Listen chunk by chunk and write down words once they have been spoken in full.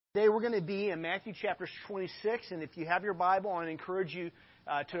Today we're going to be in Matthew chapter 26, and if you have your Bible, I encourage you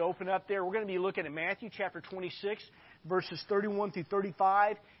to open up there. We're going to be looking at Matthew chapter 26, verses 31 through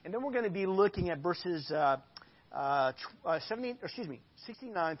 35, and then we're going to be looking at verses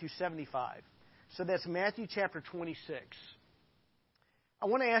 69 through 75. So that's Matthew chapter 26. I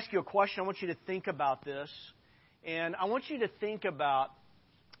want to ask you a question. I want you to think about this, and I want you to think about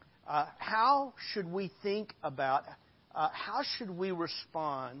how should we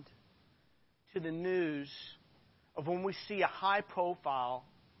respond to the news of when we see a high-profile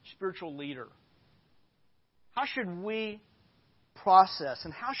spiritual leader? How should we process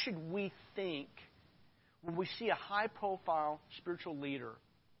and how should we think when we see a high-profile spiritual leader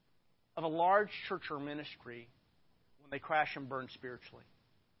of a large church or ministry when they crash and burn spiritually?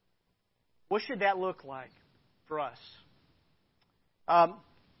 What should that look like for us? A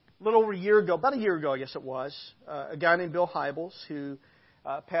little over a year ago, about a year ago, I guess it was, a guy named Bill Hybels, who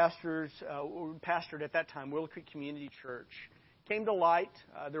pastored at that time Willow Creek Community Church, came to light.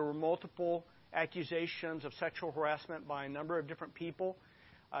 There were multiple accusations of sexual harassment by a number of different people.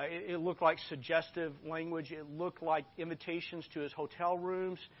 It looked like suggestive language. It looked like invitations to his hotel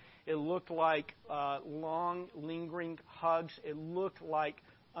rooms. It looked like long, lingering hugs. It looked like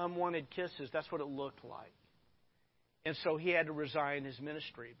unwanted kisses. That's what it looked like. And so he had to resign his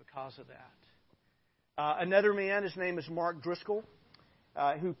ministry because of that. Another man, his name is Mark Driscoll,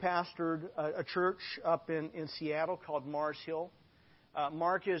 who pastored a church up in Seattle called Mars Hill.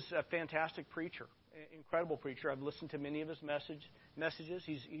 Mark is a fantastic preacher, incredible preacher. I've listened to many of his messages.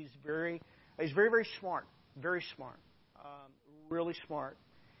 He's very smart, really smart,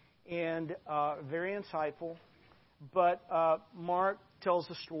 and very insightful. But Mark tells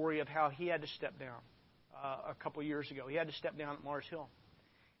the story of how he had to step down. A couple years ago. He had to step down at Mars Hill.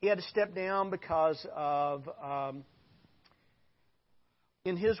 He had to step down because of,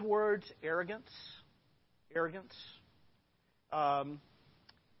 in his words, arrogance,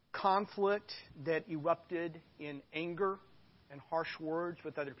 conflict that erupted in anger and harsh words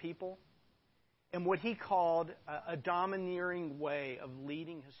with other people, and what he called a domineering way of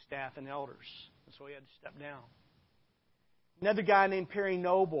leading his staff and elders. And so he had to step down. Another guy named Perry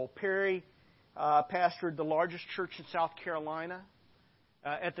Noble. Perry pastored the largest church in South Carolina.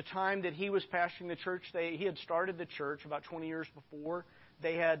 At the time that he was pastoring the church, he had started the church about 20 years before.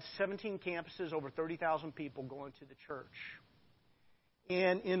 They had 17 campuses, over 30,000 people going to the church.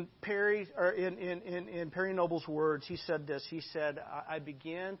 And in Perry Noble's words, he said this. He said, "I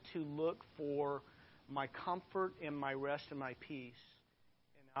began to look for my comfort and my rest and my peace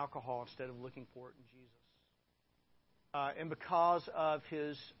in alcohol instead of looking for it in Jesus." And because of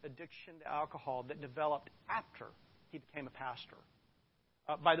his addiction to alcohol that developed after he became a pastor.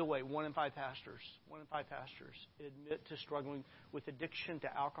 By the way, one in five pastors admit to struggling with addiction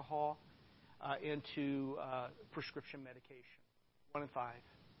to alcohol and to prescription medication. 1 in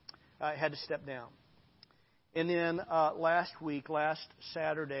 5 had to step down. And then last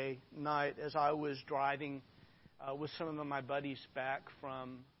Saturday night, as I was driving with some of my buddies back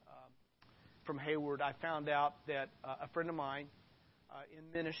from Hayward, I found out that a friend of mine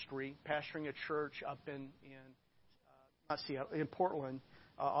in ministry, pastoring a church up in Portland,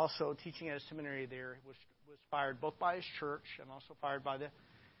 also teaching at a seminary there, was fired both by his church and also fired by the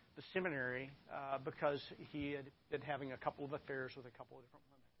seminary because he had been having a couple of affairs with a couple of different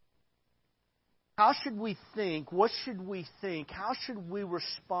women. How should we think? What should we think? How should we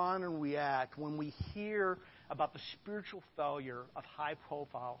respond and react when we hear about the spiritual failure of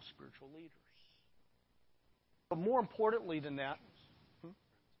high-profile spiritual leaders? But more importantly than that,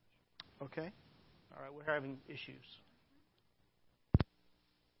 okay, all right, we're having issues.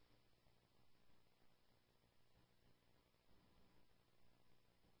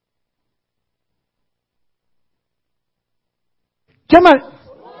 Come on.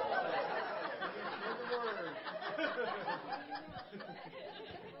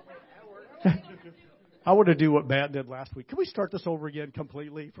 I want to do what Matt did last week. Can we start this over again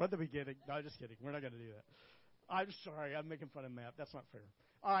completely from the beginning? No, just kidding. We're not going to do that. I'm sorry. I'm making fun of Matt. That's not fair.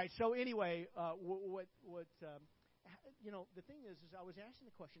 All right. So anyway, the thing is I was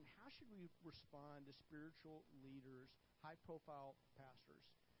asking the question: how should we respond to spiritual leaders, high-profile pastors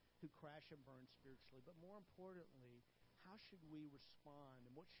who crash and burn spiritually? But more importantly, how should we respond,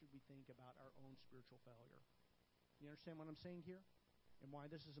 and what should we think about our own spiritual failure? You understand what I'm saying here, and why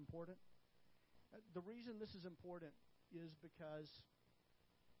this is important? The reason this is important is because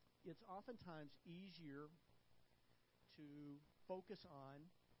it's oftentimes easier to focus on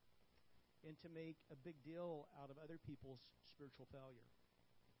and to make a big deal out of other people's spiritual failure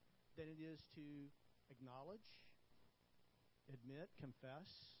than it is to acknowledge, admit,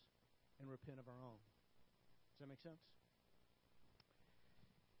 confess, and repent of our own. Does that make sense?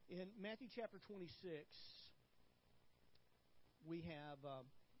 In Matthew chapter 26, we have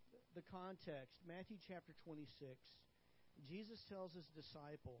the context. Matthew chapter 26, Jesus tells his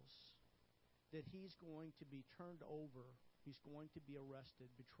disciples that he's going to be turned over. He's going to be arrested,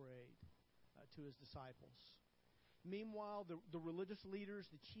 betrayed to his disciples. Meanwhile, the religious leaders,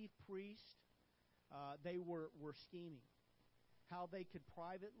 the chief priests, they were scheming how they could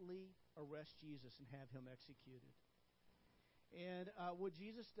privately arrest Jesus and have him executed. And what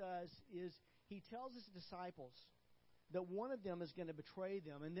Jesus does is he tells his disciples that one of them is going to betray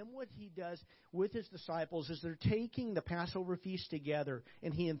them. And then what he does with his disciples is they're taking the Passover feast together,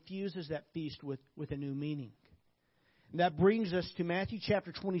 and he infuses that feast with a new meaning. And that brings us to Matthew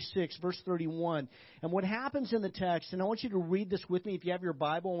chapter 26, verse 31. And what happens in the text, and I want you to read this with me if you have your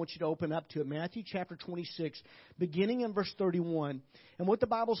Bible, I want you to open up to it. Matthew chapter 26, beginning in verse 31. And what the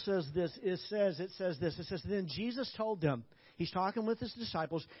Bible says this, it says, then Jesus told them, he's talking with his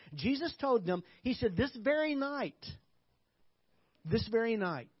disciples, Jesus told them, he said, this very night,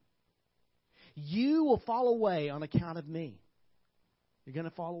 you will fall away on account of me. You're going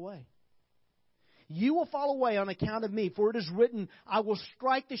to fall away. You will fall away on account of me, for it is written, I will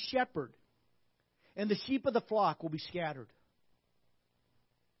strike the shepherd, and the sheep of the flock will be scattered.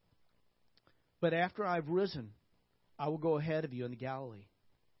 But after I've risen, I will go ahead of you into Galilee.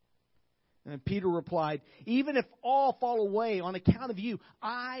 And Peter replied, even if all fall away on account of you,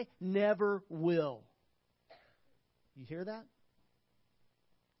 I never will. You hear that?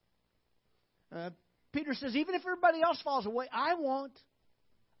 Peter says, even if everybody else falls away, I won't.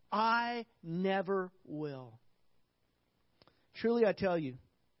 I never will. Truly I tell you,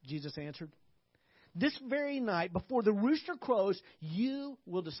 Jesus answered, this very night before the rooster crows, you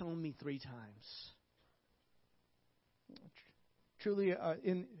will disown me 3 times. Truly,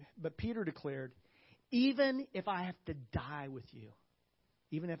 but Peter declared, even if I have to die with you,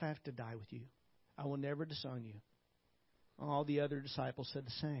 I will never disown you. All the other disciples said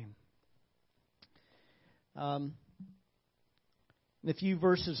the same. A few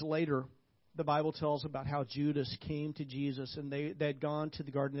verses later, the Bible tells about how Judas came to Jesus, and they had gone to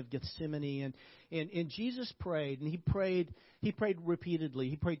the Garden of Gethsemane, and Jesus prayed, and he prayed repeatedly.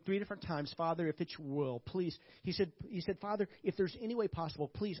 He prayed 3 different times, Father, if it's your will, please. He said, Father, if there's any way possible,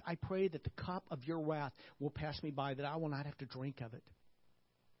 please, I pray that the cup of your wrath will pass me by, that I will not have to drink of it.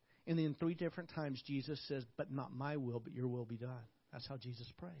 And then 3 different times Jesus says, but not my will, but your will be done. That's how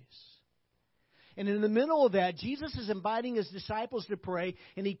Jesus prays. And in the middle of that, Jesus is inviting his disciples to pray,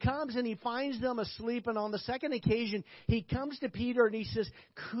 and he comes and he finds them asleep. And on the second occasion, he comes to Peter and he says,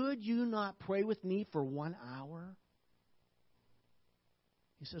 could you not pray with me for 1 hour?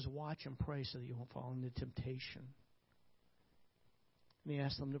 He says, watch and pray so that you won't fall into temptation. And he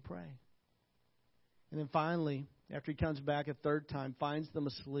asks them to pray. And then finally, after he comes back a 3rd time, finds them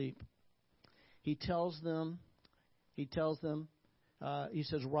asleep, he tells them, he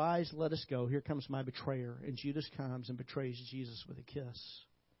says, rise, let us go. Here comes my betrayer. And Judas comes and betrays Jesus with a kiss.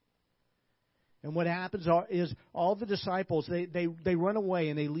 And what happens is all the disciples, they run away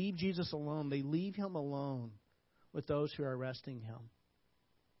and they leave Jesus alone. They leave him alone with those who are arresting him.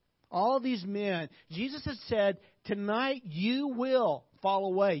 All of these men, Jesus has said, tonight you will fall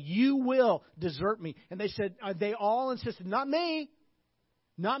away. You will desert me. And they all insisted, not me.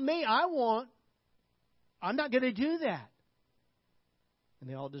 Not me. I won't. I'm not going to do that. And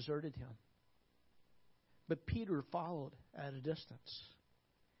they all deserted him. But Peter followed at a distance.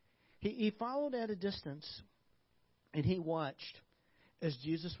 He followed at a distance, and he watched as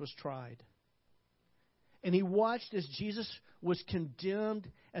Jesus was tried. And he watched as Jesus was condemned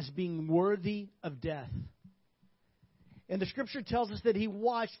as being worthy of death. And the Scripture tells us that he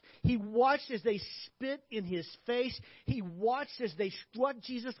watched as they spit in his face. He watched as they struck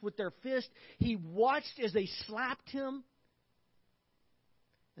Jesus with their fist. He watched as they slapped him.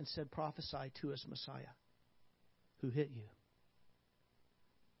 And said, prophesy to us, Messiah, who hit you.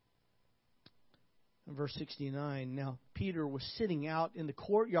 In verse 69, now Peter was sitting out in the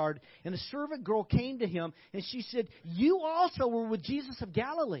courtyard, and a servant girl came to him, and she said, you also were with Jesus of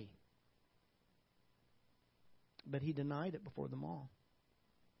Galilee. But he denied it before them all.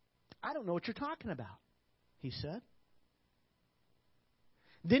 I don't know what you're talking about, he said.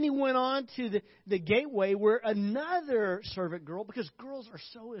 Then he went on to the gateway where another servant girl, because girls are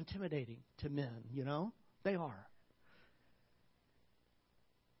so intimidating to men, you know, they are.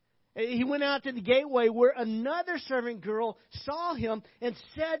 He went out to the gateway where another servant girl saw him and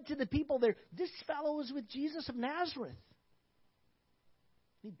said to the people there, this fellow is with Jesus of Nazareth.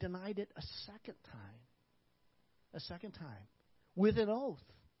 He denied it a second time, with an oath.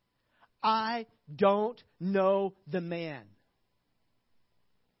 I don't know the man.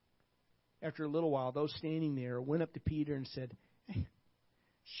 After a little while, those standing there went up to Peter and said, hey,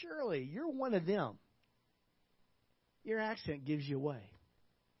 surely you're one of them. Your accent gives you away.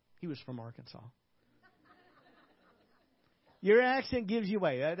 He was from Arkansas. Your accent gives you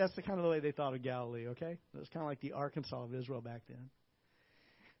away. That's the kind of the way they thought of Galilee, okay? It was kind of like the Arkansas of Israel back then.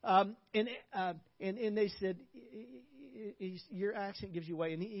 And they said, your accent gives you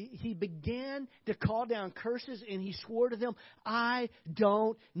away. And he began to call down curses, and he swore to them, I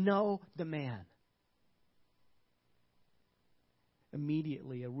don't know the man.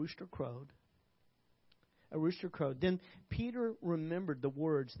 Immediately, a rooster crowed. A rooster crowed. Then Peter remembered the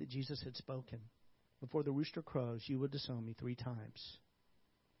words that Jesus had spoken. Before the rooster crows, you will disown me 3 times.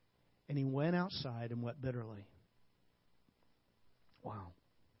 And he went outside and wept bitterly. Wow.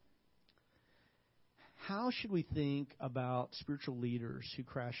 How should we think about spiritual leaders who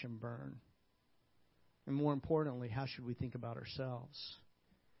crash and burn? And more importantly, how should we think about ourselves?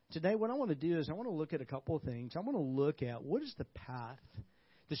 Today, what I want to do is I want to look at a couple of things. I want to look at what is the path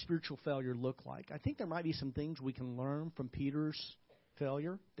to spiritual failure look like. I think there might be some things we can learn from Peter's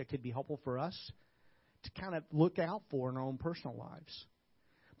failure that could be helpful for us to kind of look out for in our own personal lives.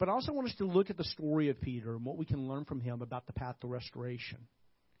 But I also want us to look at the story of Peter and what we can learn from him about the path to restoration.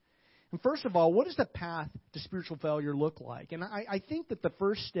 And first of all, what does the path to spiritual failure look like? And I think that the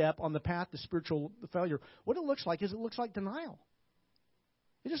first step on the path to spiritual failure, what it looks like is it looks like denial.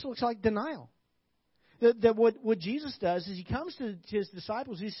 It just looks like denial. That what Jesus does is he comes to his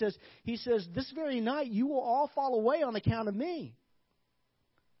disciples. He says, this very night you will all fall away on account of me.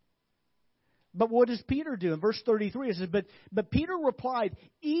 But what does Peter do? In verse 33, it says, But Peter replied,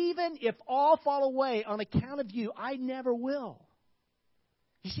 even if all fall away on account of you, I never will.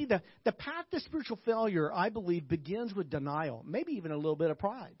 You see, the path to spiritual failure, I believe, begins with denial, maybe even a little bit of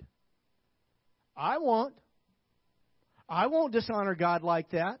pride. I won't dishonor God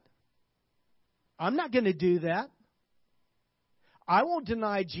like that. I'm not going to do that. I won't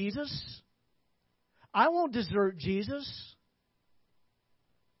deny Jesus. I won't desert Jesus.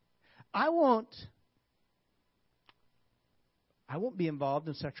 I won't be involved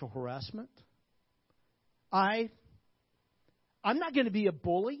in sexual harassment. I'm not going to be a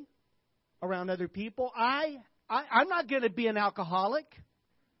bully around other people. I'm not going to be an alcoholic.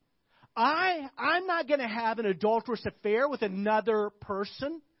 I'm not going to have an adulterous affair with another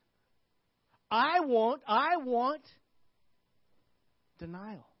person. I want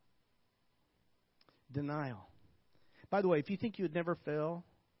denial. Denial. By the way, if you think you would never fail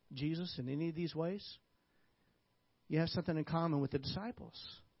Jesus in any of these ways, you have something in common with the disciples.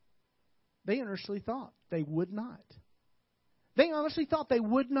 They earnestly thought they would not. They honestly thought they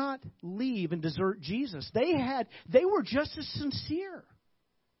would not leave and desert Jesus. They were just as sincere.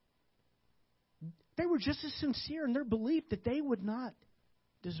 They were just as sincere in their belief that they would not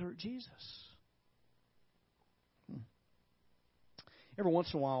desert Jesus. Every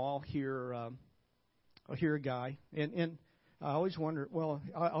once in a while, I'll hear a guy, and I always wonder. Well,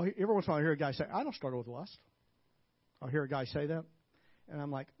 every once in a while, I hear a guy say, "I don't struggle with lust." I'll hear a guy say that, and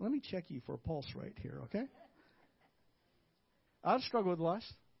I'm like, "Let me check you for a pulse rate here, okay?" I don't struggle with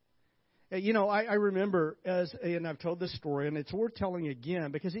lust. You know, I remember, and I've told this story, and it's worth telling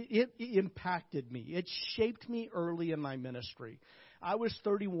again because it impacted me. It shaped me early in my ministry. I was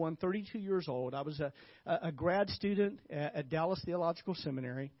 32 years old. I was a grad student at Dallas Theological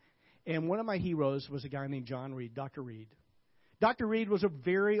Seminary, and one of my heroes was a guy named John Reed, Dr. Reed. Dr. Reed was a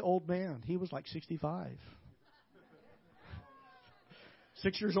very old man. He was like 65.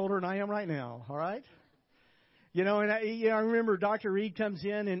 6 years older than I am right now, all right? You know, and I remember Dr. Reed comes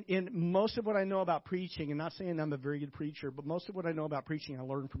in, and most of what I know about preaching, and not saying I'm a very good preacher, but most of what I know about preaching I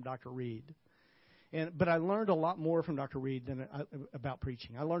learned from Dr. Reed. But I learned a lot more from Dr. Reed than about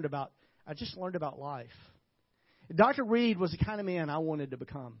preaching. I just learned about life. Dr. Reed was the kind of man I wanted to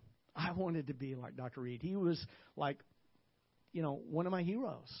become. I wanted to be like Dr. Reed. He was like, you know, one of my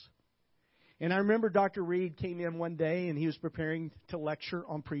heroes. And I remember Dr. Reed came in one day, and he was preparing to lecture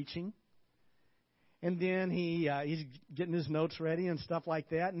on preaching. And then he's getting his notes ready and stuff like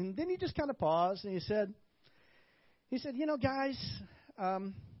that. And then he just kind of paused, and he said, you know, guys,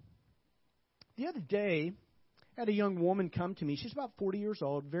 the other day, I had a young woman come to me. She's about 40 years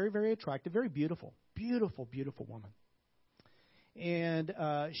old, very, very attractive, very beautiful, beautiful, beautiful woman. And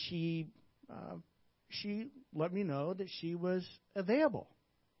she let me know that she was available.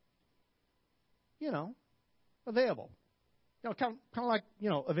 You know, available. You know, kind of like, you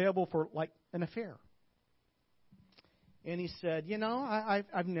know, available for like an affair. And he said,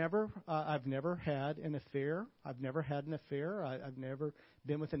 I've never had an affair. I've never had an affair. I've never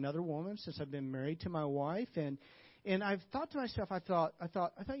been with another woman since I've been married to my wife. And I've thought to myself, I thought,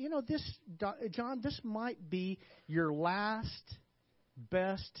 John, this might be your last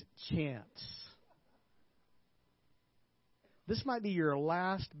best chance. This might be your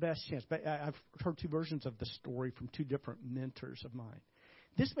last best chance. But I've heard two versions of the story from two different mentors of mine.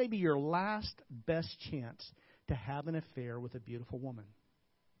 This may be your last best chance to have an affair with a beautiful woman.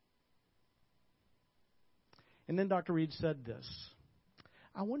 And then Dr. Reed said this,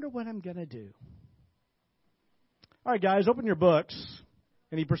 I wonder what I'm going to do. All right, guys, open your books.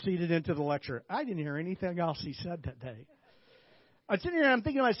 And he proceeded into the lecture. I didn't hear anything else he said that day. I'm sitting here and I'm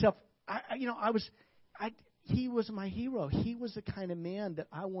thinking to myself, he was my hero. He was the kind of man that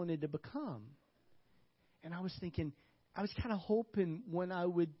I wanted to become. And I was thinking, I was kind of hoping when I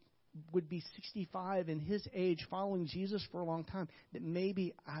would be 65 and his age, following Jesus for a long time, that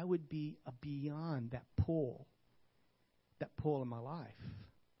maybe I would be beyond that pull in my life.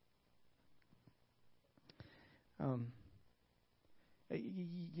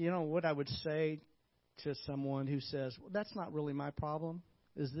 What I would say to someone who says, well, that's not really my problem,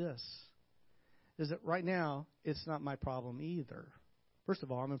 is that right now, it's not my problem either. First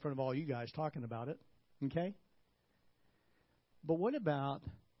of all, I'm in front of all you guys talking about it, okay? But what about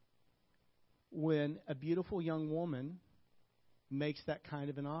when a beautiful young woman makes that kind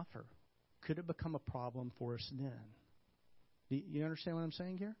of an offer? Could it become a problem for us then? Do you understand what I'm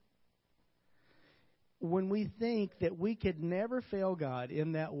saying here? When we think that we could never fail God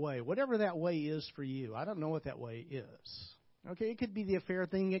in that way, whatever that way is for you, I don't know what that way is. Okay, it could be the affair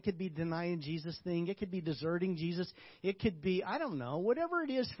thing. It could be denying Jesus thing. It could be deserting Jesus. It could be, I don't know, whatever it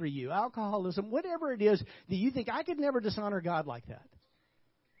is for you, alcoholism, whatever it is that you think, I could never dishonor God like that.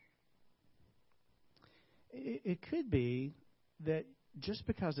 It could be that just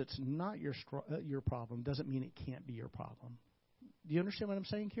because it's not your problem doesn't mean it can't be your problem. Do you understand what I'm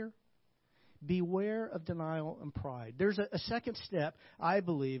saying here? Beware of denial and pride. There's a second step, I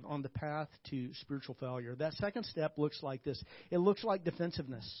believe, on the path to spiritual failure. That second step looks like this. It looks like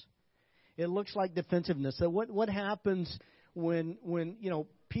defensiveness. It looks like defensiveness. So what happens when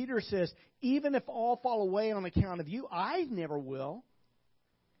Peter says, even if all fall away on account of you, I never will.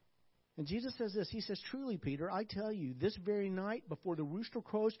 And Jesus says this. He says, truly, Peter, I tell you, this very night before the rooster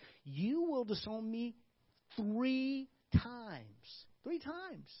crows, you will disown me 3 times. 3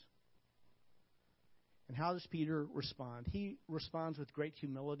 times. And how does Peter respond? He responds with great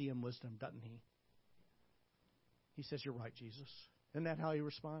humility and wisdom, doesn't he? He says, you're right, Jesus. Isn't that how he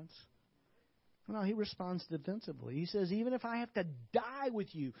responds? No, he responds defensively. He says, even if I have to die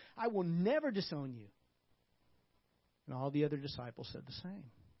with you, I will never disown you. And all the other disciples said the same.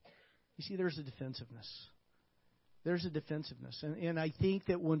 You see, there's a defensiveness. There's a defensiveness. And I think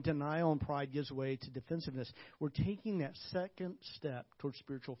that when denial and pride gives way to defensiveness, we're taking that second step towards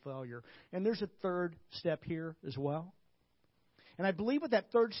spiritual failure. And there's a third step here as well. And I believe what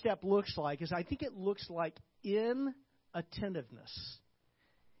that third step looks like is I think it looks like inattentiveness.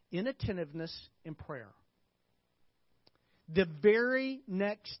 Inattentiveness in prayer. The very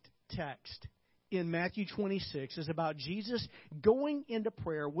next text in Matthew 26 is about Jesus going into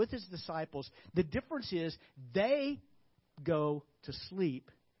prayer with his disciples. The difference is they go to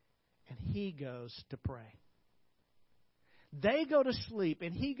sleep and he goes to pray. They go to sleep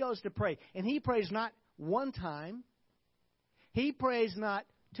and he goes to pray. And he prays not 1 time. He prays not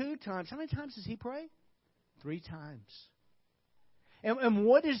 2 times. How many times does he pray? 3 times. And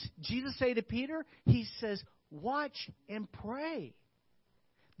what does Jesus say to Peter? He says, watch and pray,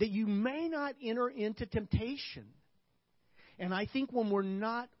 that you may not enter into temptation. And I think when we're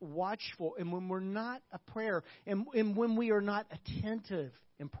not watchful and when we're not a prayer and when we are not attentive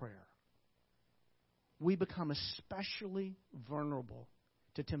in prayer, we become especially vulnerable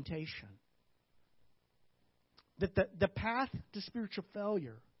to temptation. That the path to spiritual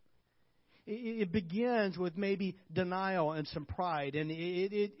failure, it begins with maybe denial and some pride. And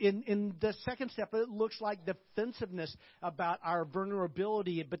in the second step, it looks like defensiveness about our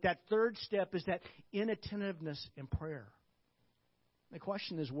vulnerability. But that third step is that inattentiveness in prayer. The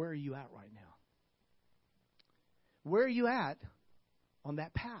question is, where are you at right now? Where are you at on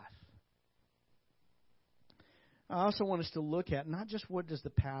that path? I also want us to look at not just what does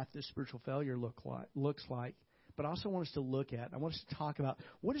the path to spiritual failure looks like, but I also want us to look at, I want us to talk about,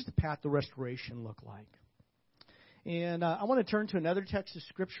 what does the path to restoration look like? And I want to turn to another text of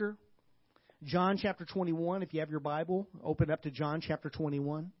Scripture, John chapter 21. If you have your Bible, open up to John chapter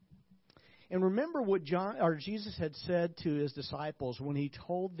 21. And remember what Jesus had said to his disciples when he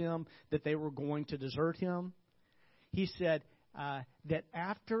told them that they were going to desert him. he said that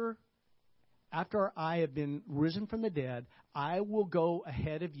after I have been risen from the dead, I will go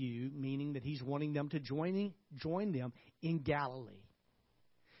ahead of you, meaning that he's wanting them to join them in Galilee.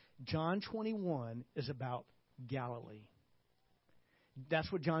 John 21 is about Galilee.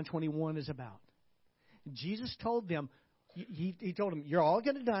 That's what John 21 is about. Jesus told them, he told them, you're all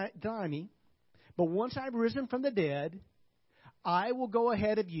going to deny me, but once I've risen from the dead, I will go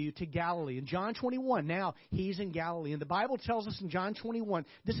ahead of you to Galilee. In John 21, now he's in Galilee. And the Bible tells us in John 21,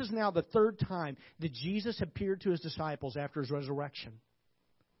 this is now the third time that Jesus appeared to his disciples after his resurrection.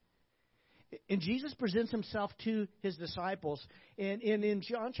 And Jesus presents himself to his disciples. And in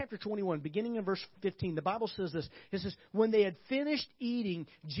John chapter 21, beginning in verse 15, the Bible says this. It says, when they had finished eating,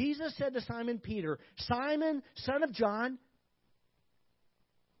 Jesus said to Simon Peter, Simon, son of John,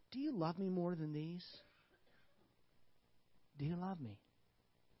 do you love me more than these? Do you love me?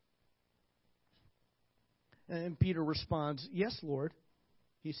 And Peter responds, yes, Lord,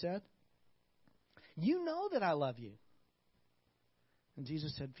 he said. You know that I love you. And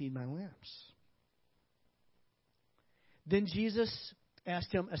Jesus said, feed my lambs. Then Jesus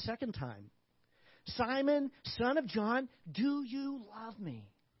asked him a second time, Simon, son of John, do you love me?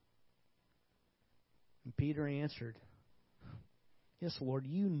 And Peter answered, yes, Lord,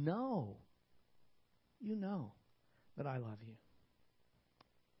 you know that I love you.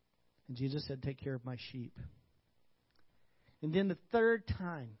 And Jesus said, take care of my sheep. And then the third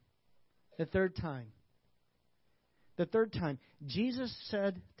time, Jesus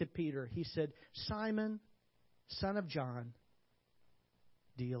said to Peter, he said, Simon, son of John,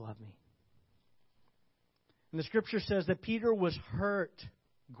 do you love me? And the scripture says that Peter was hurt,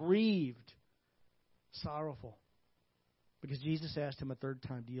 grieved, sorrowful, because Jesus asked him a third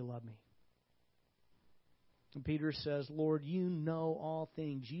time, do you love me? And Peter says, Lord, you know all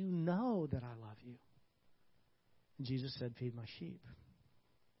things. You know that I love you. And Jesus said, feed my sheep.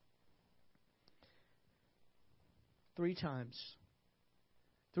 3 times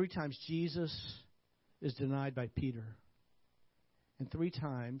Jesus is denied by Peter. And 3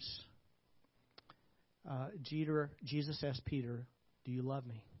 times Jesus asked Peter, do you love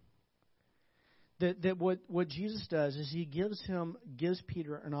me? That what Jesus does is he gives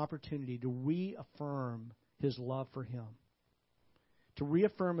Peter an opportunity to reaffirm his love for him. To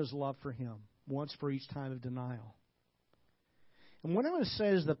reaffirm his love for him once for each time of denial. And what I'm going to say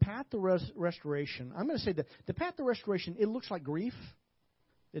is the path to restoration, I'm going to say that the path to restoration, it looks like grief.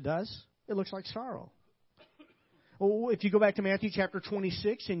 It does. It looks like sorrow. Well, if you go back to Matthew chapter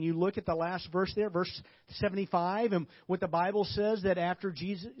 26 and you look at the last verse there, verse 75, and what the Bible says that after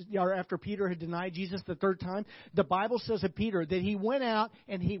Peter had denied Jesus the third time, the Bible says of Peter that he went out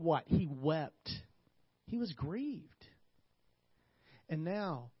and he what? He wept. He was grieved. And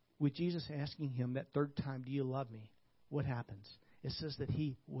now, with Jesus asking him that third time, do you love me? What happens? It says that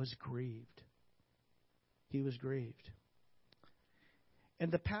he was grieved. He was grieved.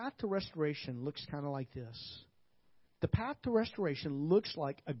 And the path to restoration looks kind of like this. The path to restoration looks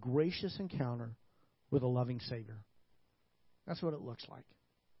like a gracious encounter with a loving Savior. That's what it looks like.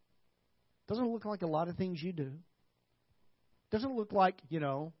 It doesn't look like a lot of things you do. It doesn't look like,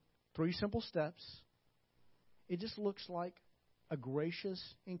 3 simple steps. It just looks like a gracious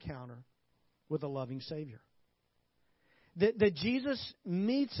encounter with a loving Savior. That Jesus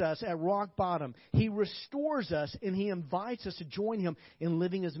meets us at rock bottom. He restores us and He invites us to join Him in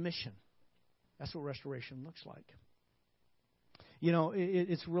living His mission. That's what restoration looks like.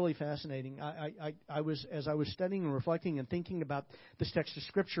 It's really fascinating. As I was studying and reflecting and thinking about this text of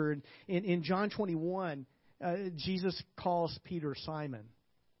Scripture, and in John 21, Jesus calls Peter Simon.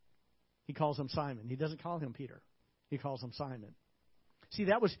 He calls him Simon. He doesn't call him Peter. He calls him Simon. See,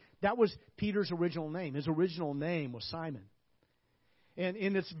 that was Peter's original name. His original name was Simon. And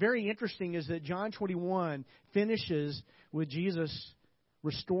it's very interesting is that John 21 finishes with Jesus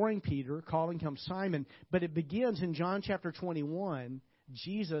restoring Peter, calling him Simon. But it begins in John chapter 21.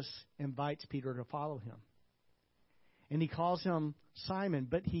 Jesus invites Peter to follow him. And he calls him Simon,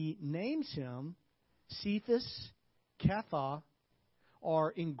 but he names him Cephas, Kepha,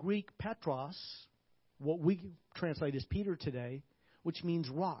 or in Greek, Petros, what we translate as Peter today, which means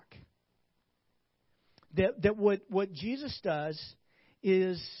rock. That what Jesus does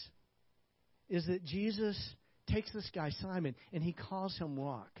is that Jesus takes this guy Simon and he calls him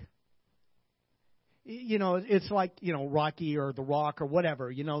rock. It's like, Rocky or the Rock or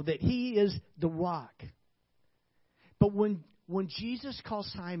whatever, that he is the rock. But when Jesus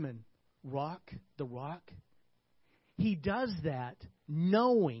calls Simon rock, the rock, he does that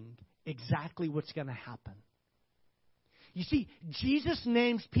knowing exactly what's going to happen. You see, Jesus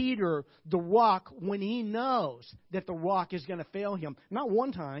names Peter the rock when he knows that the rock is going to fail him. Not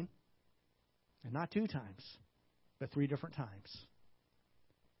one time, and not 2 times, but 3 different times.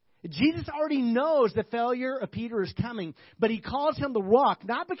 Jesus already knows the failure of Peter is coming, but he calls him the rock,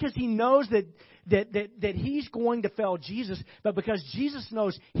 not because he knows that he's going to fail Jesus, but because Jesus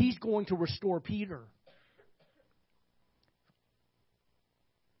knows he's going to restore Peter.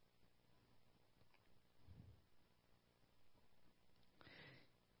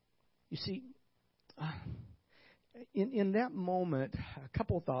 You see, in that moment, a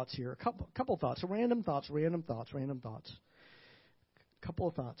couple of thoughts here, a couple of thoughts, random thoughts. Couple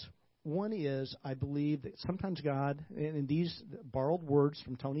of thoughts. One is, I believe that sometimes God, and these borrowed words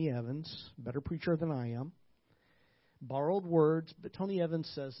from Tony Evans, better preacher than I am, borrowed words, but Tony Evans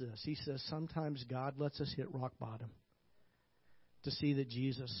says this. He says, sometimes God lets us hit rock bottom to see that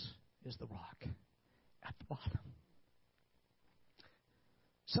Jesus is the rock at the bottom.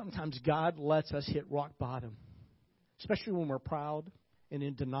 Sometimes God lets us hit rock bottom, especially when we're proud and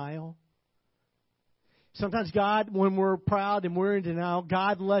in denial. Sometimes God, when we're proud and we're in denial,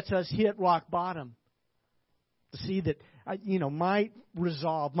 God lets us hit rock bottom to see that, my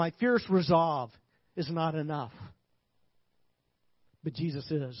resolve, my fierce resolve is not enough. But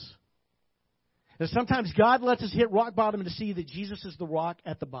Jesus is. And sometimes God lets us hit rock bottom to see that Jesus is the rock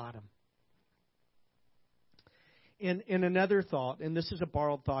at the bottom. In another thought, and this is a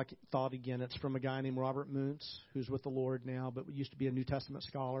borrowed thought again, it's from a guy named Robert Muntz, who's with the Lord now, but used to be a New Testament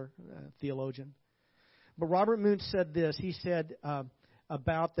scholar, theologian. But Robert Muntz said this. He said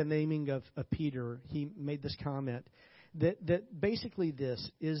about the naming of Peter, he made this comment, that basically this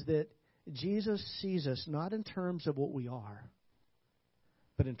is that Jesus sees us not in terms of what we are,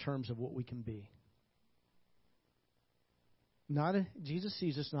 but in terms of what we can be. Jesus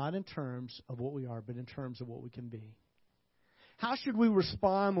sees us not in terms of what we are, but in terms of what we can be. How should we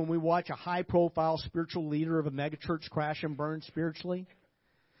respond when we watch a high-profile spiritual leader of a megachurch crash and burn spiritually?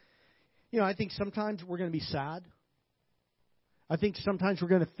 I think sometimes we're going to be sad. I think sometimes we're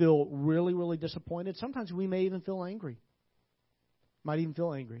going to feel really, really disappointed. Sometimes we may even feel angry. Might even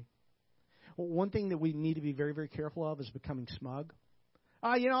feel angry. Well, one thing that we need to be very, very careful of is becoming smug.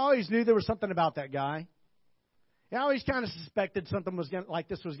 I always knew there was something about that guy. I always kind of suspected something like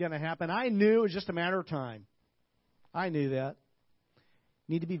this was going to happen. I knew it was just a matter of time. I knew that.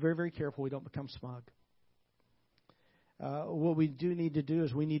 Need to be very, very careful we don't become smug. What we do need to do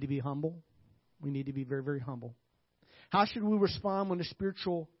is we need to be humble. We need to be very, very humble. How should we respond when a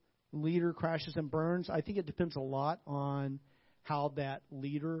spiritual leader crashes and burns? I think it depends a lot on how that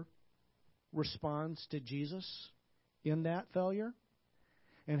leader responds to Jesus in that failure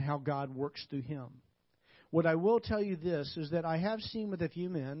and how God works through him. What I will tell you this is that I have seen with a few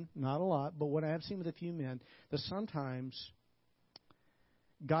men, not a lot, but what I have seen with a few men, that sometimes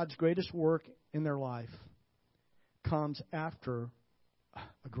God's greatest work in their life comes after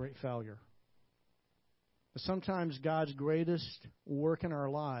a great failure. But sometimes God's greatest work in our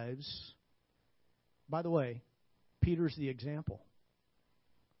lives, by the way, Peter's the example.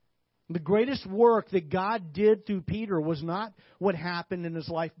 The greatest work that God did through Peter was not what happened in his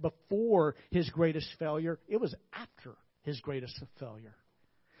life before his greatest failure. It was after his greatest failure.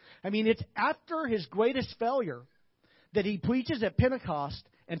 It's after his greatest failure that he preaches at Pentecost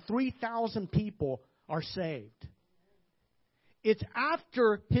and 3,000 people are saved. It's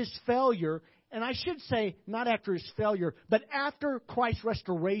after his failure, and I should say not after his failure, but after Christ's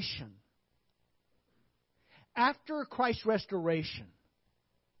restoration. After Christ's restoration,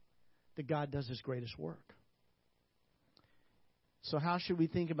 that God does his greatest work. So how should we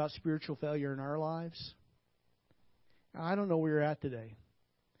think about spiritual failure in our lives? I don't know where you're at today.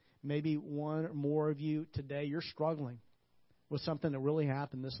 Maybe one or more of you today, you're struggling with something that really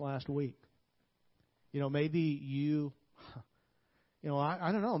happened this last week. Maybe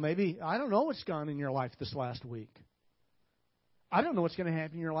I don't know. Maybe I don't know what's gone in your life this last week. I don't know what's going to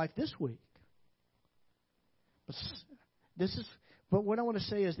happen in your life this week. But what I want to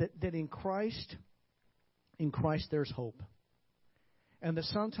say is that in Christ there's hope. And that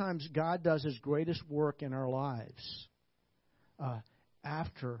sometimes God does his greatest work in our lives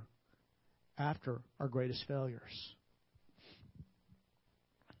after our greatest failures.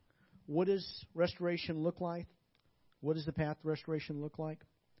 What does restoration look like? What does the path to restoration look like?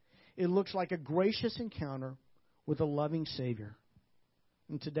 It looks like a gracious encounter with a loving Savior.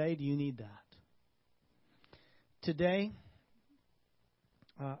 And today, do you need that? Today,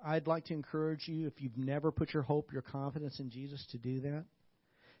 I'd like to encourage you, if you've never put your hope, your confidence in Jesus, to do that.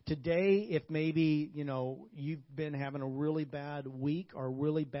 Today, if maybe, you've been having a really bad week or a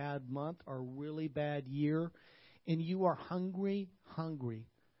really bad month or a really bad year, and you are hungry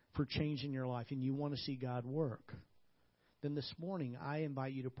for change in your life, and you want to see God work, then this morning I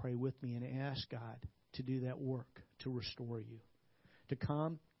invite you to pray with me and ask God to do that work, to restore you, to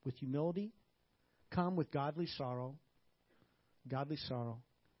come with humility, come with godly sorrow,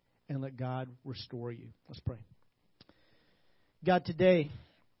 and let God restore you. Let's pray. God, today,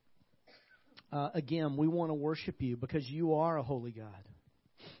 again, we want to worship you because you are a holy God.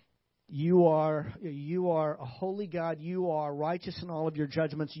 You are a holy God. You are righteous in all of your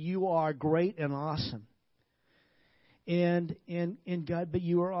judgments. You are great and awesome. And God, but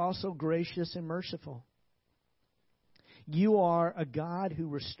you are also gracious and merciful. You are a God who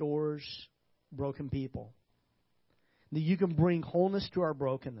restores broken people. That you can bring wholeness to our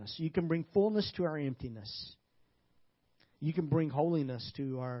brokenness. You can bring fullness to our emptiness. You can bring holiness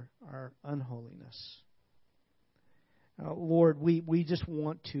to our unholiness. Lord, we just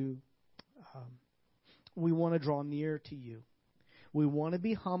want to draw near to you. We want to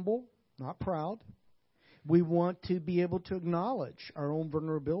be humble, not proud. We want to be able to acknowledge our own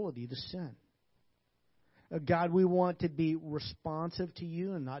vulnerability to sin. God, we want to be responsive to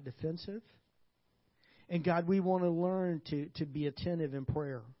you and not defensive. And God, we want to learn to be attentive in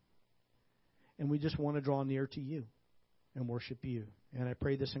prayer. And we just want to draw near to you and worship you. And I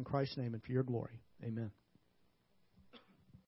pray this in Christ's name and for your glory. Amen.